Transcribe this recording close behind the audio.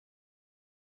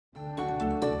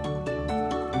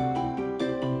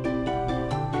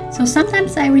So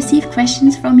sometimes I receive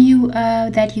questions from you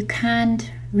that you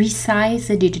can't resize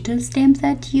a digital stamp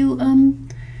that you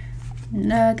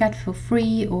got for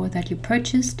free or that you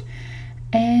purchased,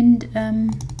 and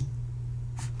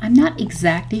I'm not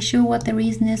exactly sure what the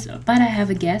reason is, but I have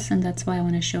a guess, and that's why I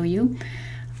want to show you.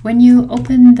 When you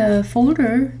open the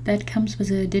folder that comes with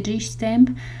a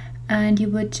DigiStamp, and you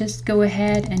would just go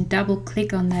ahead and double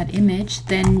click on that image,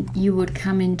 then you would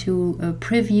come into a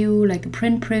preview, like a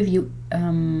print preview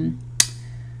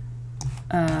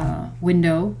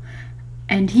window.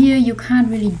 And here you can't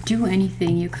really do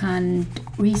anything, you can't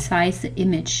resize the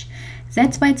image.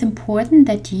 That's why it's important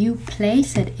that you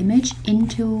place that image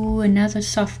into another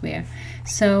software.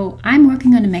 So I'm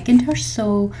working on a Macintosh,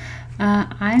 so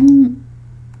I'm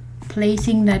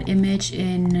placing that image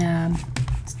in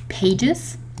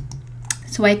Pages.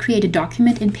 So I create a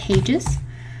document in Pages,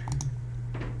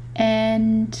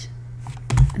 and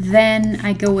then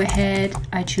I go ahead,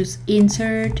 I choose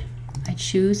Insert, I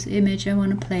choose image I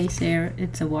want to place there.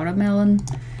 It's a watermelon,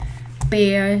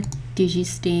 bear,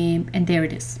 DigiStamp, and there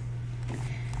it is.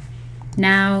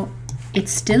 Now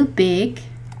it's still big,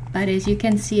 but as you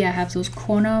can see I have those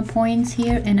corner points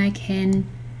here, and I can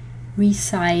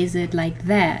resize it like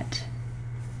that.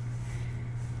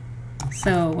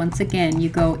 So once again, you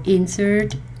go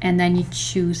Insert and then you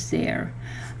choose there.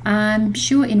 I'm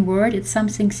sure in Word it's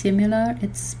something similar.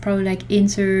 It's probably like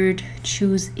Insert,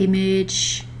 choose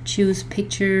image, choose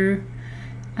picture.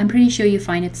 I'm pretty sure you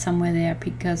find it somewhere there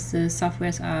because the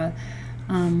softwares are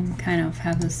kind of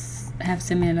have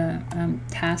similar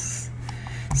tasks.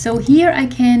 So here I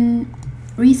can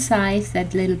resize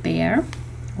that little bear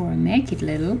or make it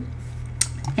little.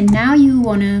 And now you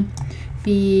want to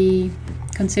be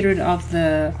considerate of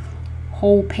the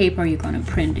whole paper you're going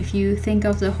to print. If you think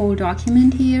of the whole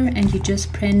document here and you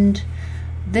just print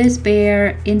this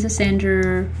bear in the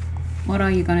center, what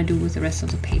are you going to do with the rest of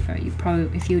the paper? You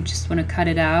probably, if you just want to cut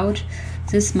it out,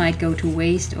 this might go to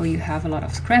waste, or you have a lot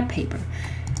of scrap paper.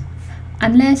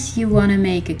 Unless you want to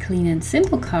make a clean and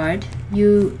simple card,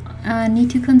 you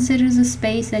need to consider the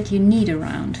space that you need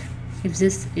around, if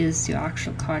this is your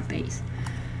actual card base.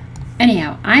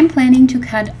 Anyhow, I'm planning to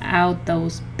cut out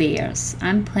those bears.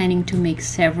 I'm planning to make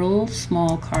several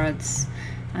small cards.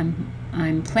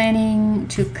 I'm planning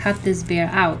to cut this bear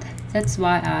out. That's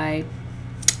why I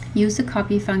use the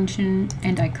copy function,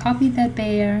 and I copied that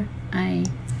bear. I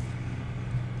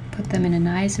put them in a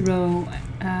nice row,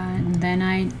 and then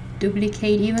I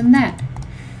duplicate even that.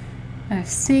 I have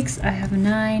 6, I have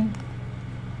 9.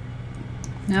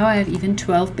 Now I have even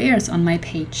 12 bears on my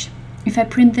page. If I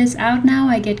print this out now,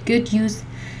 I get good use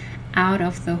out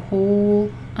of the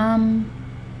whole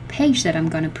page that I'm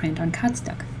going to print on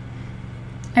cardstock.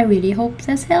 I really hope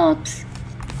this helps.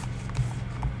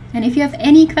 And if you have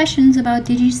any questions about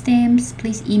DigiStamps,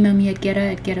 please email me at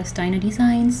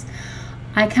Getta@GettaSteinerDesigns.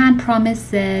 I can't promise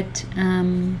that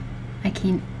I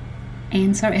can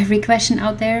answer every question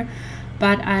out there,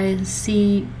 but I'll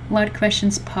see what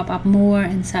questions pop up more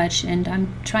and such, and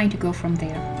I'm trying to go from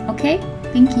there. Okay,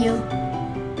 thank you.